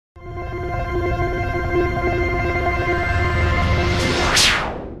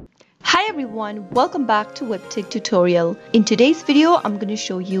everyone, welcome back to Webtech Tutorial. In today's video, I'm going to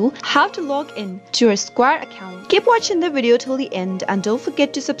show you how to log in to your Square account. Keep watching the video till the end and don't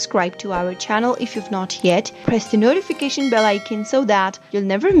forget to subscribe to our channel if you've not yet. Press the notification bell icon so that you'll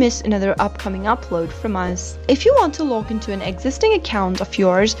never miss another upcoming upload from us. If you want to log into an existing account of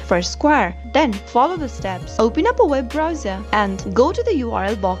yours for Square, then follow the steps. Open up a web browser and go to the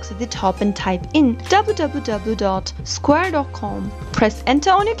URL box at the top and type in www.square.com. Press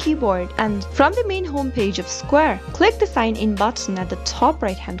enter on your keyboard and from the main homepage of Square, click the sign in button at the top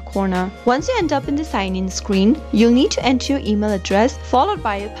right hand corner. Once you end up in the sign in screen, you'll need to enter your email address followed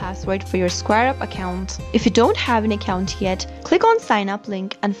by your password for your Square Up account. If you don't have an account yet, click on sign up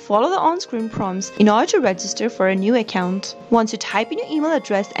link and follow the on-screen prompts in order to register for a new account. Once you type in your email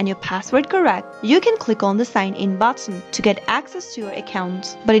address and your password correct, you can click on the sign in button to get access to your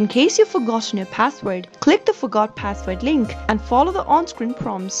account. But in case you've forgotten your password, click the forgot password link and follow the on-screen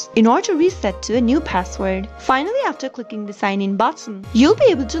prompts in order to reset to a new password. Finally, after clicking the sign in button, you'll be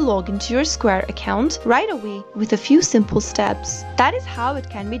able to log into your Square account right away with a few simple steps. That is how it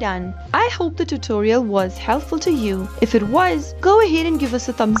can be done. I hope the tutorial was helpful to you. If it was, go ahead and give us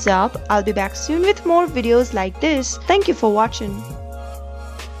a thumbs up. I'll be back soon with more videos like this. Thank you for watching.